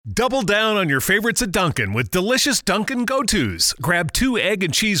Double down on your favorites at Dunkin' with delicious Dunkin' Go-Tos. Grab 2 egg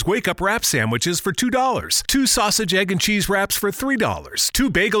and cheese wake-up wrap sandwiches for $2, 2 sausage, egg, and cheese wraps for $3, 2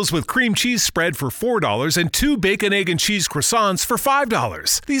 bagels with cream cheese spread for $4, and 2 bacon, egg, and cheese croissants for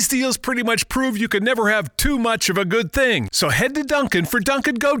 $5. These deals pretty much prove you can never have too much of a good thing. So head to Dunkin' for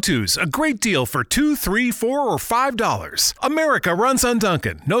Dunkin' Go-Tos, a great deal for $2, $3, $4, or $5. America runs on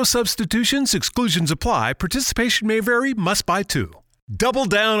Dunkin'. No substitutions, exclusions apply. Participation may vary. Must buy 2. Double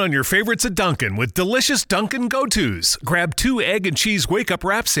down on your favorites at Dunkin' with delicious Dunkin' Go-Tos. Grab 2 egg and cheese wake-up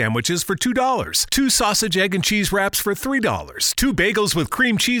wrap sandwiches for $2, 2 sausage, egg, and cheese wraps for $3, 2 bagels with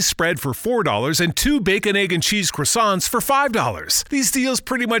cream cheese spread for $4, and 2 bacon, egg, and cheese croissants for $5. These deals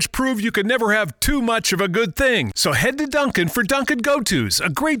pretty much prove you can never have too much of a good thing. So head to Dunkin' for Dunkin' Go-Tos, a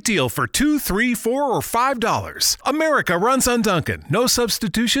great deal for $2, $3, $4, or $5. America runs on Dunkin'. No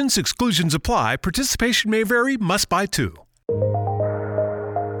substitutions, exclusions apply. Participation may vary. Must buy 2.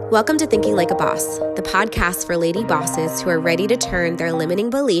 Welcome to Thinking Like a Boss, the podcast for lady bosses who are ready to turn their limiting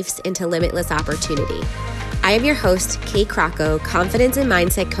beliefs into limitless opportunity. I am your host, Kay Crocco, confidence and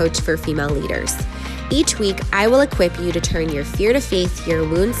mindset coach for female leaders. Each week, I will equip you to turn your fear to faith, your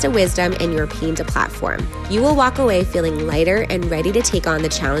wounds to wisdom, and your pain to platform. You will walk away feeling lighter and ready to take on the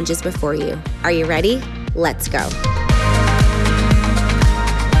challenges before you. Are you ready? Let's go.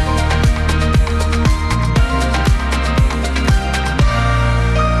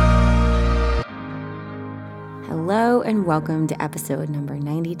 Hello and welcome to episode number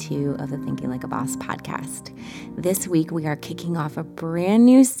 92 of the Thinking Like a Boss podcast. This week we are kicking off a brand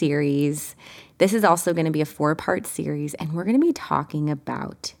new series. This is also going to be a 4-part series, and we're going to be talking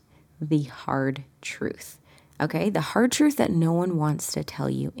about the hard truth. Okay, the hard truth that no one wants to tell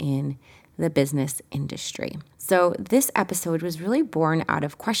you in the business industry. So this episode was really born out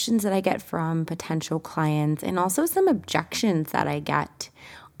of questions that I get from potential clients and also some objections that I get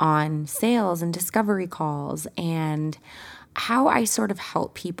on sales and discovery calls, and how I sort of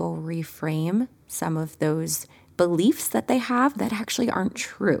help people reframe some of those beliefs that they have that actually aren't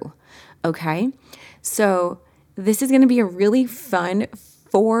true. Okay, so this is going to be a really fun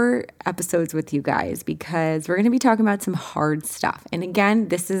 4 episodes with you guys because we're going to be talking about some hard stuff. And again,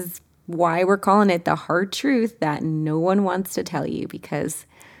 this is why we're calling it the hard truth that no one wants to tell you, because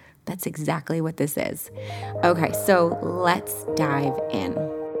that's exactly what this is. Okay, so let's dive in.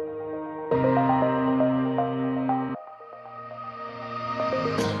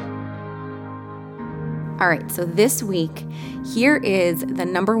 All right, so this week, here is the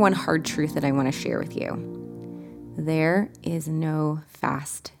number 1 hard truth that I want to share with you. There is no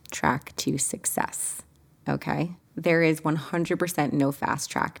fast track to success, okay? There is 100% no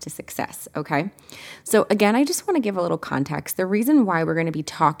fast track to success, okay? So again, I just want to give a little context. The reason why we're going to be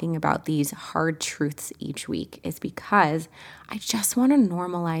talking about these hard truths each week is because I just want to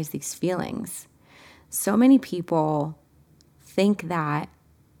normalize these feelings. So many people think that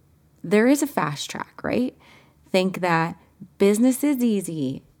there is a fast track, right? Think that business is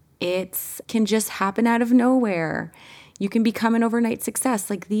easy. It can just happen out of nowhere. You can become an overnight success.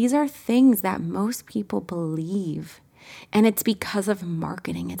 Like, these are things that most people believe. And it's because of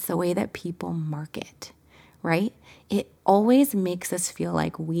marketing. It's the way that people market, right? It always makes us feel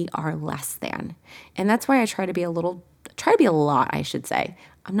like we are less than. And that's why I try to be a lot, I should say.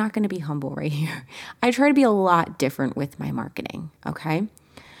 I'm not going to be humble right here. I try to be a lot different with my marketing, okay?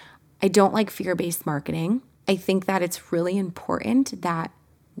 I don't like fear-based marketing. I think that it's really important that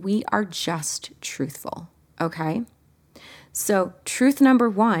we are just truthful, okay? So truth number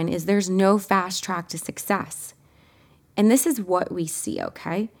 1 is there's no fast track to success. And this is what we see,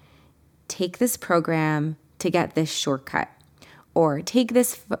 okay? Take this program to get this shortcut. Or take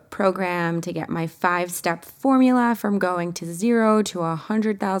this program to get my 5-step formula from going to $0 to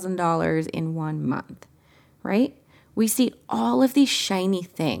 $100,000 in 1 month, right? We see all of these shiny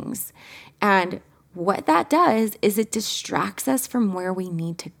things. And what that does is it distracts us from where we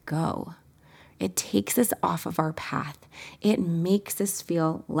need to go. It takes us off of our path. It makes us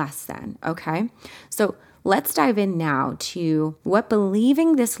feel less than, okay? So let's dive in now to what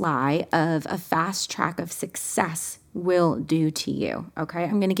believing this lie of a fast track of success will do to you, okay?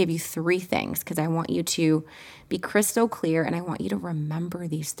 I'm going to give you 3 things because I want you to be crystal clear, and I want you to remember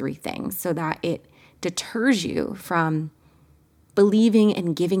these 3 things so that it deters you from believing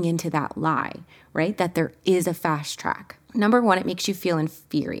and giving into that lie, right? That there is a fast track. Number 1, it makes you feel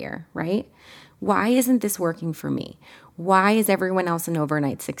inferior, right? Why isn't this working for me? Why is everyone else an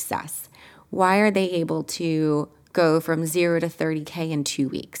overnight success? Why are they able to go from 0 to 30K in 2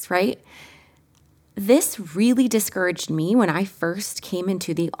 weeks, right? This really discouraged me when I first came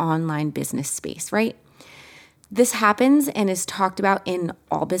into the online business space, right? This happens and is talked about in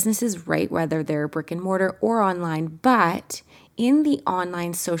all businesses, right? Whether they're brick and mortar or online. But in the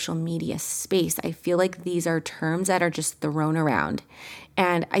online social media space, I feel like these are terms that are just thrown around.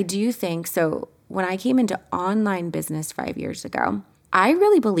 And I do think, so when I came into online business 5 years ago, I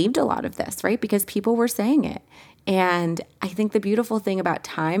really believed a lot of this, right? Because people were saying it. And I think the beautiful thing about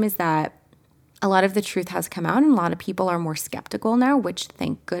time is that a lot of the truth has come out and a lot of people are more skeptical now, which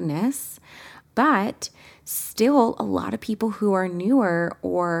thank goodness. But still, a lot of people who are newer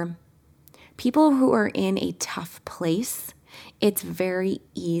or people who are in a tough place, it's very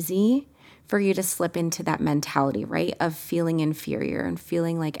easy for you to slip into that mentality, right? Of feeling inferior and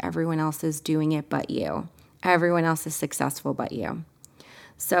feeling like everyone else is doing it but you. Everyone else is successful but you.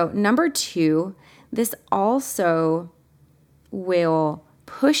 So number 2, this also will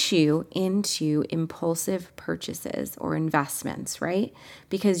push you into impulsive purchases or investments, right?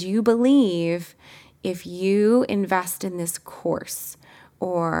 Because you believe if you invest in this course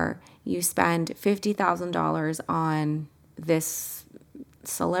or you spend $50,000 on this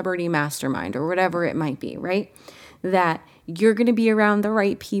celebrity mastermind or whatever it might be, right? That you're going to be around the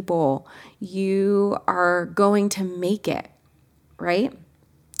right people. You are going to make it, right?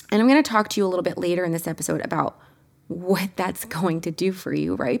 And I'm going to talk to you a little bit later in this episode about what that's going to do for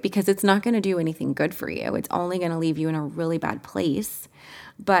you, right? Because it's not going to do anything good for you. It's only going to leave you in a really bad place.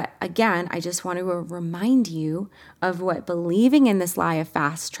 But again, I just want to remind you of what believing in this lie of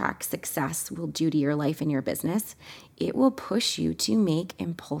fast track success will do to your life and your business. It will push you to make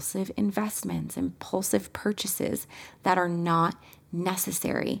impulsive investments, impulsive purchases that are not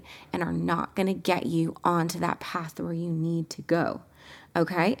necessary and are not going to get you onto that path where you need to go.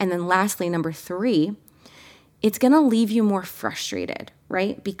 Okay? And then lastly, number 3, it's going to leave you more frustrated,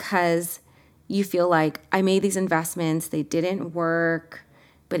 right? Because you feel like I made these investments, they didn't work,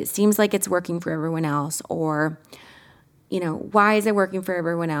 but it seems like it's working for everyone else. Or, why is it working for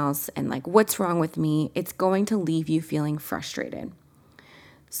everyone else? And like, what's wrong with me? It's going to leave you feeling frustrated.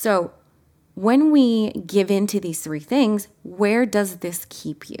 So when we give in to these 3 things, where does this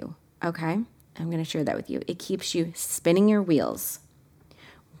keep you? Okay, I'm going to share that with you. It keeps you spinning your wheels,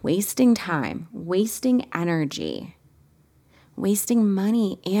 wasting time, wasting energy, wasting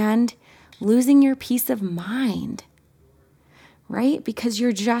money, and losing your peace of mind, right? Because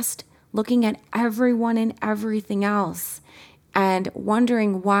you're just looking at everyone and everything else and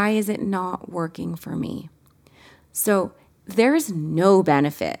wondering, why is it not working for me? So there's no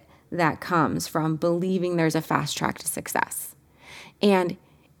benefit that comes from believing there's a fast track to success. And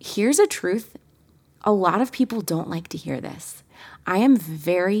here's a truth. A lot of people don't like to hear this. I am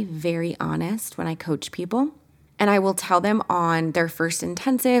very, very honest when I coach people, and I will tell them on their first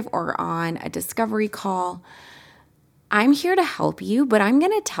intensive or on a discovery call, I'm here to help you, but I'm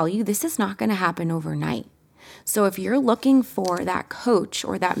going to tell you this is not going to happen overnight. So if you're looking for that coach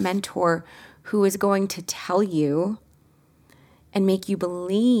or that mentor who is going to tell you and make you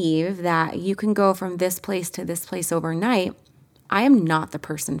believe that you can go from this place to this place overnight, I am not the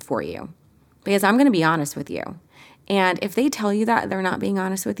person for you, because I'm going to be honest with you. And if they tell you that, they're not being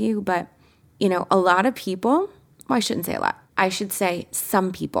honest with you. But, a lot of people, well, I shouldn't say a lot. I should say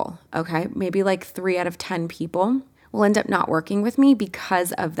some people, okay? Maybe like 3 out of 10 people will end up not working with me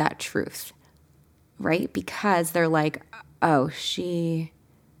because of that truth, right? Because they're like, oh, she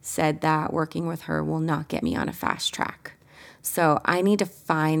said that working with her will not get me on a fast track. So I need to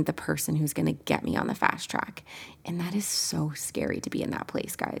find the person who's going to get me on the fast track. And that is so scary to be in that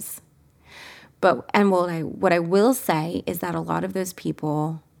place, guys. But what I will say is that a lot of those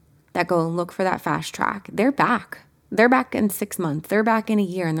people that go and look for that fast track, they're back. They're back in 6 months. They're back in a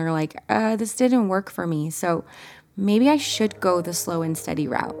year, and they're like, this didn't work for me. So maybe I should go the slow and steady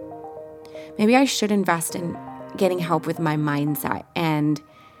route. Maybe I should invest in getting help with my mindset and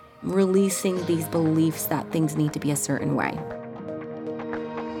releasing these beliefs that things need to be a certain way.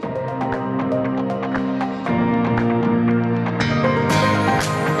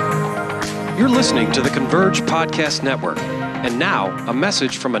 You're listening to the Converge Podcast Network. And now, a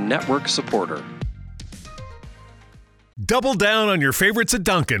message from a network supporter. Double down on your favorites at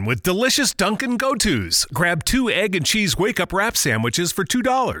Dunkin' with delicious Dunkin' Go-Tos. Grab 2 egg and cheese wake-up wrap sandwiches for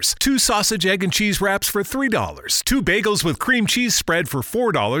 $2, 2 sausage, egg, and cheese wraps for $3, 2 bagels with cream cheese spread for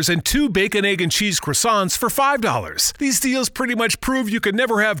 $4, and 2 bacon, egg, and cheese croissants for $5. These deals pretty much prove you can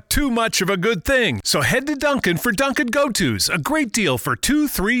never have too much of a good thing. So head to Dunkin' for Dunkin' Go-Tos, a great deal for $2,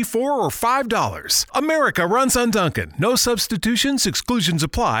 $3, $4, or $5. America runs on Dunkin'. No substitutions, exclusions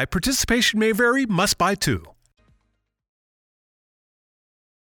apply. Participation may vary, must buy 2.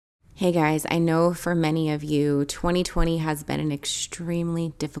 Hey guys, I know for many of you, 2020 has been an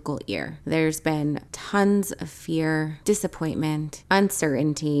extremely difficult year. There's been tons of fear, disappointment,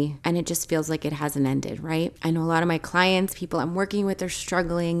 uncertainty, and it just feels like it hasn't ended, right? I know a lot of my clients, people I'm working with, are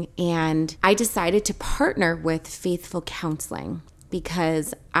struggling, and I decided to partner with Faithful Counseling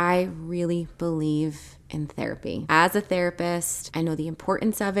because I really believe in therapy. As a therapist, I know the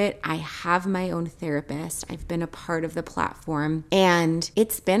importance of it. I have my own therapist. I've been a part of the platform, and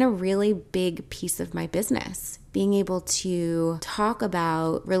it's been a really big piece of my business. Being able to talk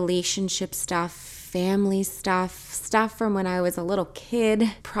about relationship stuff, family stuff from when I was a little kid,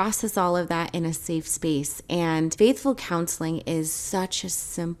 process all of that in a safe space. And Faithful Counseling is such a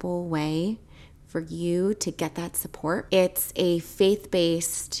simple way for you to get that support. It's a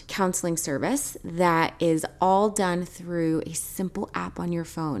faith-based counseling service that is all done through a simple app on your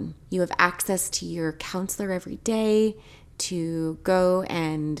phone. You have access to your counselor every day to go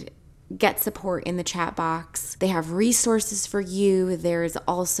and get support in the chat box. They have resources for you. There's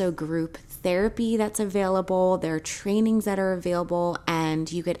also group therapy that's available. There are trainings that are available,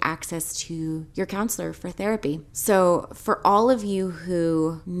 and you get access to your counselor for therapy. So for all of you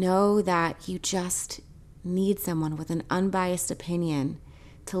who know that you just need someone with an unbiased opinion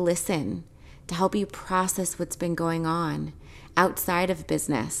to listen, to help you process what's been going on outside of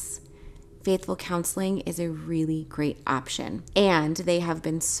business, Faithful Counseling is a really great option. And they have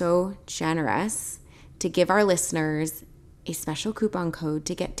been so generous to give our listeners a special coupon code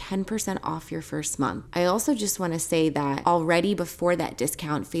to get 10% off your first month. I also just want to say that already before that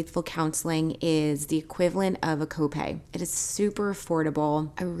discount, Faithful Counseling is the equivalent of a copay. It is super affordable,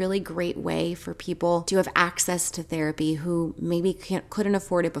 a really great way for people to have access to therapy who maybe couldn't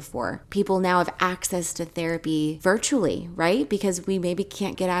afford it before. People now have access to therapy virtually, right? Because we maybe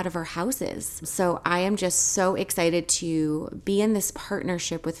can't get out of our houses. So I am just so excited to be in this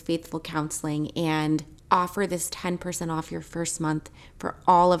partnership with Faithful Counseling and offer this 10% off your first month for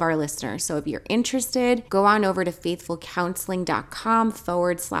all of our listeners. So if you're interested, go on over to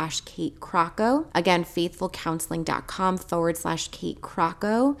faithfulcounseling.com/Kate Crocco. Again, faithfulcounseling.com/Kate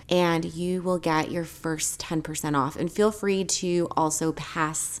Crocco, and you will get your first 10% off. And feel free to also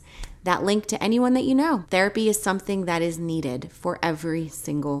pass that link to anyone that you know. Therapy is something that is needed for every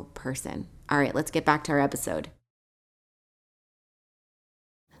single person. All right, let's get back to our episode.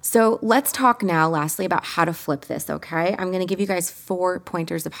 So let's talk now, lastly, about how to flip this, okay? I'm going to give you guys 4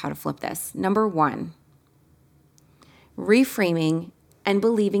 pointers of how to flip this. Number 1, reframing and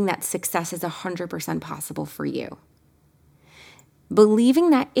believing that success is 100% possible for you.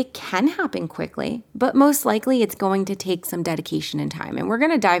 Believing that it can happen quickly, but most likely it's going to take some dedication and time. And we're going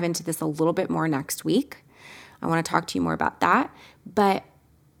to dive into this a little bit more next week. I want to talk to you more about that. But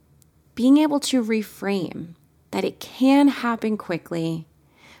being able to reframe that it can happen quickly,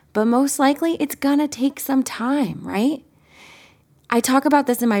 but most likely it's gonna take some time, right? I talk about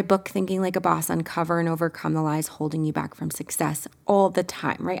this in my book, Thinking Like a Boss, Uncover and Overcome the Lies Holding You Back from Success, all the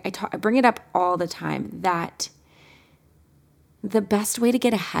time, right? I bring it up all the time that the best way to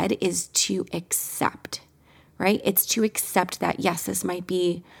get ahead is to accept, right? It's to accept that, yes, this might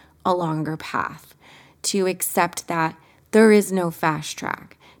be a longer path, to accept that there is no fast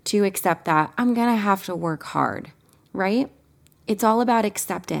track, to accept that I'm gonna have to work hard, right? It's all about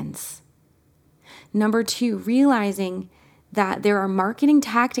acceptance. Number 2, realizing that there are marketing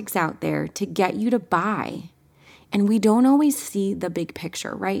tactics out there to get you to buy. And we don't always see the big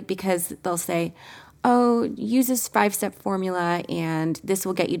picture, right? Because they'll say, oh, use this 5-step formula and this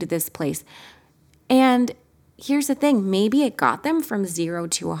will get you to this place. And here's the thing, maybe it got them from $0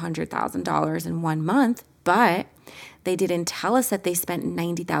 to $100,000 in 1 month, but they didn't tell us that they spent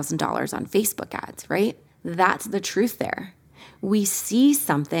 $90,000 on Facebook ads, right? That's the truth there. We see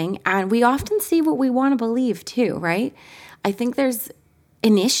something and we often see what we want to believe too, right? I think there's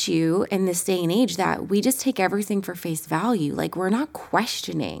an issue in this day and age that we just take everything for face value. Like we're not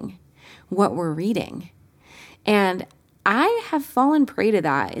questioning what we're reading. And I have fallen prey to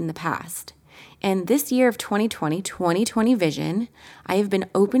that in the past. And this year of 2020 vision, I have been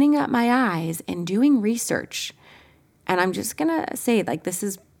opening up my eyes and doing research. And I'm just going to say, like, this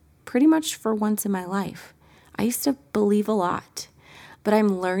is pretty much for once in my life. I used to believe a lot, but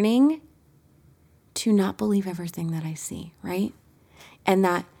I'm learning to not believe everything that I see, right? And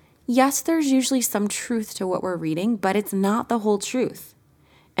that, yes, there's usually some truth to what we're reading, but it's not the whole truth.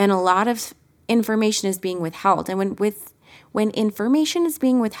 And a lot of information is being withheld. And when information is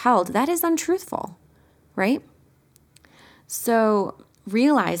being withheld, that is untruthful, right? So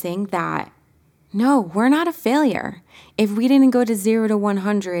realizing that, no, we're not a failure if we didn't go to 0 to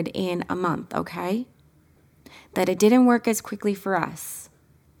 100 in a month, okay? That it didn't work as quickly for us.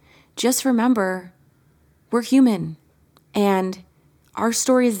 just remember we're human and our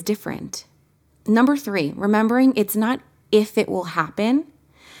story is different. Number 3, remembering it's not if it will happen,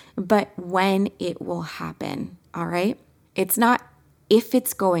 but when it will happen, all right? It's not if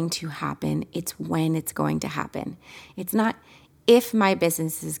it's going to happen, it's when it's going to happen. It's not if my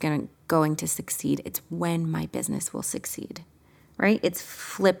business is going to succeed, it's when my business will succeed, right? It's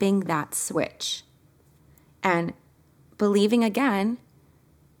flipping that switch and believing again,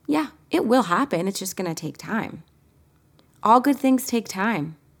 yeah, it will happen. It's just going to take time. All good things take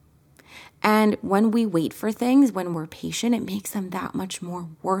time. And when we wait for things, when we're patient, it makes them that much more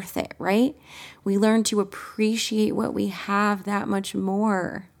worth it, right? We learn to appreciate what we have that much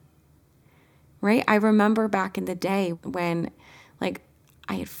more, right? I remember back in the day when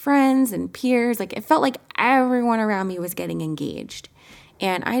I had friends and peers, it felt like everyone around me was getting engaged.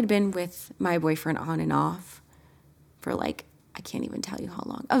 And I had been with my boyfriend on and off for I can't even tell you how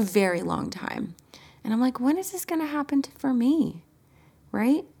long, a very long time. And I'm like, when is this going to happen for me,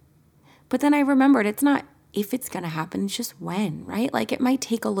 right? But then I remembered it's not if it's going to happen, it's just when, right? It might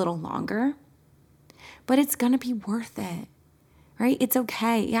take a little longer, but it's going to be worth it, right? It's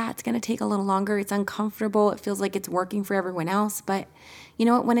okay. Yeah, it's going to take a little longer. It's uncomfortable. It feels like it's working for everyone else. But you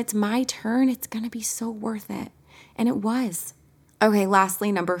know what? When it's my turn, it's going to be so worth it. And it was. Okay,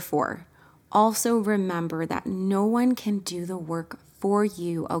 lastly, number 4. Also remember that no one can do the work for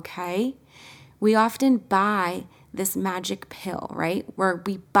you, okay? We often buy this magic pill, right? Where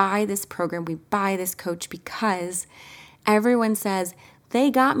we buy this program, we buy this coach because everyone says, they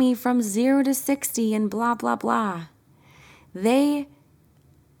got me from 0 to 60 and blah, blah, blah. They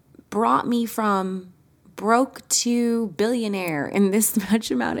brought me from broke to billionaire in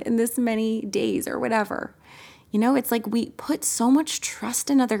this many days or whatever. It's like we put so much trust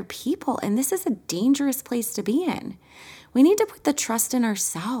in other people, and this is a dangerous place to be in. We need to put the trust in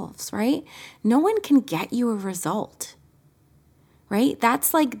ourselves, right? No one can get you a result, right?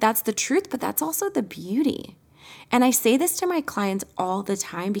 That's the truth, but that's also the beauty. And I say this to my clients all the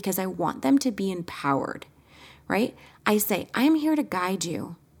time because I want them to be empowered, right? I say, I'm here to guide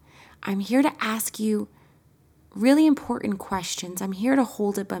you. I'm here to ask you really important questions. I'm here to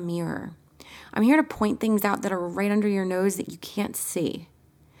hold up a mirror. I'm here to point things out that are right under your nose that you can't see.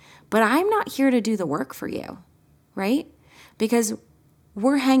 But I'm not here to do the work for you, right? Because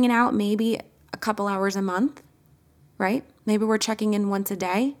we're hanging out maybe a couple hours a month, right? Maybe we're checking in once a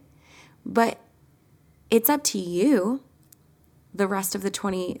day. But it's up to you the rest of the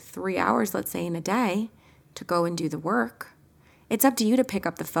 23 hours, let's say, in a day to go and do the work. It's up to you to pick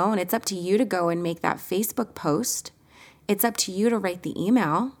up the phone. It's up to you to go and make that Facebook post. It's up to you to write the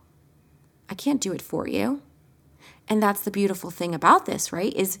email. I can't do it for you. And that's the beautiful thing about this,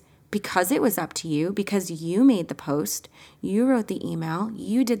 right? Is because it was up to you, because you made the post, you wrote the email,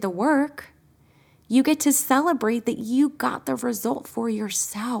 you did the work, you get to celebrate that you got the result for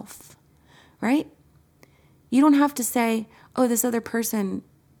yourself, right? You don't have to say, oh, this other person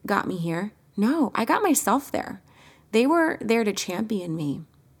got me here. No, I got myself there. They were there to champion me.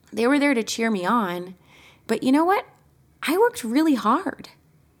 They were there to cheer me on. But you know what? I worked really hard.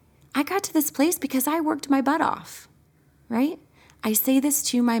 I got to this place because I worked my butt off, right? I say this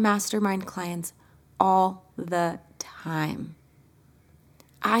to my mastermind clients all the time.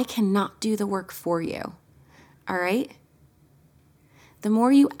 I cannot do the work for you, all right? The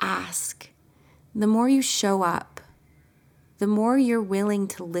more you ask, the more you show up, the more you're willing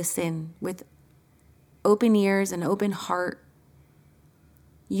to listen with open ears and open heart,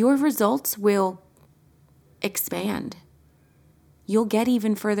 your results will expand. You'll get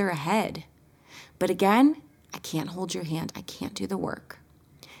even further ahead. But again, I can't hold your hand. I can't do the work.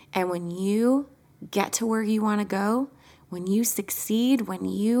 And when you get to where you want to go, when you succeed, when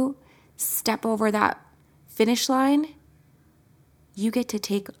you step over that finish line, you get to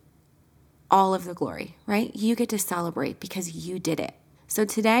take all of the glory, right? You get to celebrate because you did it. So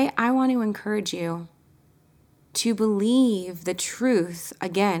today, I want to encourage you to believe the truth,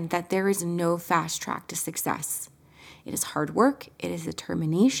 again, that there is no fast track to success. It is hard work. It is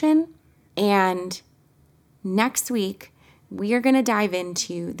determination. And next week, we are going to dive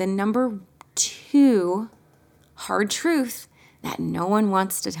into the number 2 hard truth that no one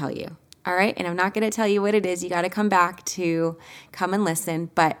wants to tell you. All right? And I'm not going to tell you what it is. You got to come back to come and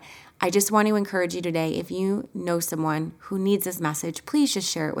listen. But I just want to encourage you today, if you know someone who needs this message, please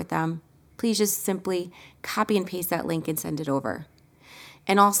just share it with them. Please just simply copy and paste that link and send it over.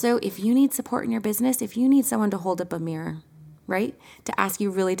 And also, if you need support in your business, if you need someone to hold up a mirror, right, to ask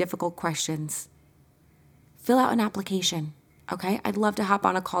you really difficult questions, fill out an application, okay? I'd love to hop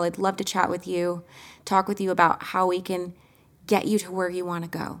on a call. I'd love to chat with you, talk with you about how we can get you to where you want to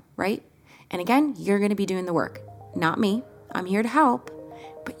go, right? And again, you're going to be doing the work, not me. I'm here to help,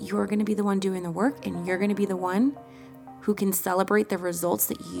 but you're going to be the one doing the work, and you're going to be the one who can celebrate the results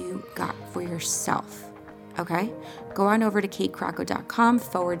that you got for yourself. Okay? Go on over to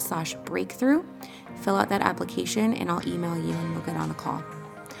katekracko.com/breakthrough, fill out that application, and I'll email you and we'll get on a call.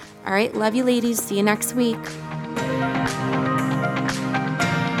 All right, love you ladies. See you next week.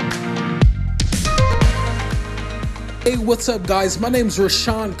 Hey, what's up, guys? My name's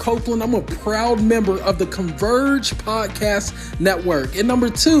Rashawn Copeland. I'm a proud member of the Converge Podcast Network. And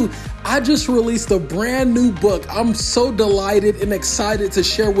number 2, I just released a brand new book. I'm so delighted and excited to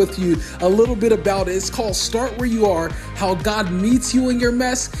share with you a little bit about it. It's called Start Where You Are, How God Meets You in Your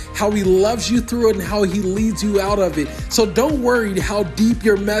Mess, How He Loves You Through It, and How He leads you out of it. So don't worry how deep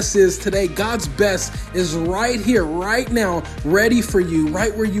your mess is today. God's best is right here, right now, ready for you,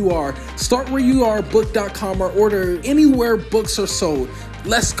 right where you are. StartWhereYouAreBook.com or order anywhere books are sold.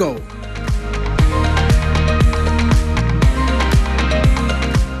 Let's go.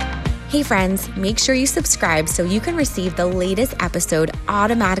 Hey friends, make sure you subscribe so you can receive the latest episode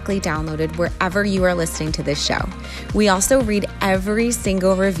automatically downloaded wherever you are listening to this show. We also read every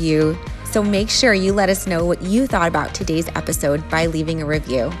single review, so make sure you let us know what you thought about today's episode by leaving a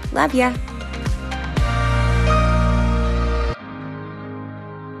review. Love ya!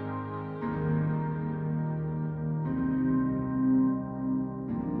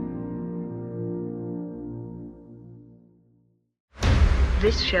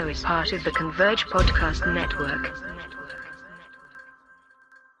 This show is part of the Converge Podcast Network.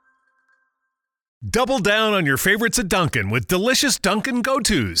 Double down on your favorites at Dunkin' with delicious Dunkin'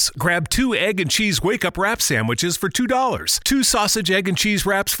 Go-Tos. Grab 2 egg and cheese wake-up wrap sandwiches for $2, 2 sausage, egg, and cheese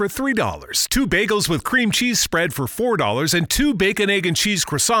wraps for $3, 2 bagels with cream cheese spread for $4, and 2 bacon, egg, and cheese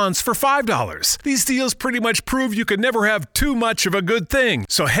croissants for $5. These deals pretty much prove you can never have too much of a good thing.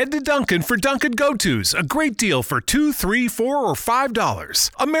 So head to Dunkin' for Dunkin' Go-Tos, a great deal for $2, $3, $4, or $5.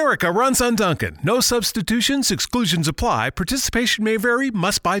 America runs on Dunkin'. No substitutions, exclusions apply. Participation may vary.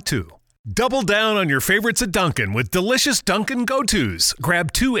 Must buy 2. Double down on your favorites at Dunkin' with delicious Dunkin' Go-Tos.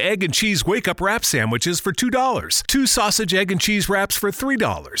 Grab 2 egg and cheese wake-up wrap sandwiches for $2, 2 sausage, egg, and cheese wraps for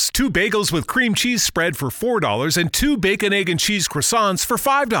 $3, 2 bagels with cream cheese spread for $4, and 2 bacon, egg, and cheese croissants for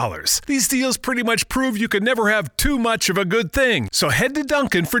 $5. These deals pretty much prove you can never have too much of a good thing. So head to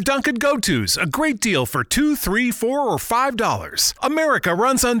Dunkin' for Dunkin' Go-Tos, a great deal for $2, $3, $4, or $5. America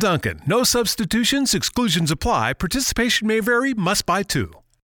runs on Dunkin'. No substitutions, exclusions apply. Participation may vary. Must buy 2.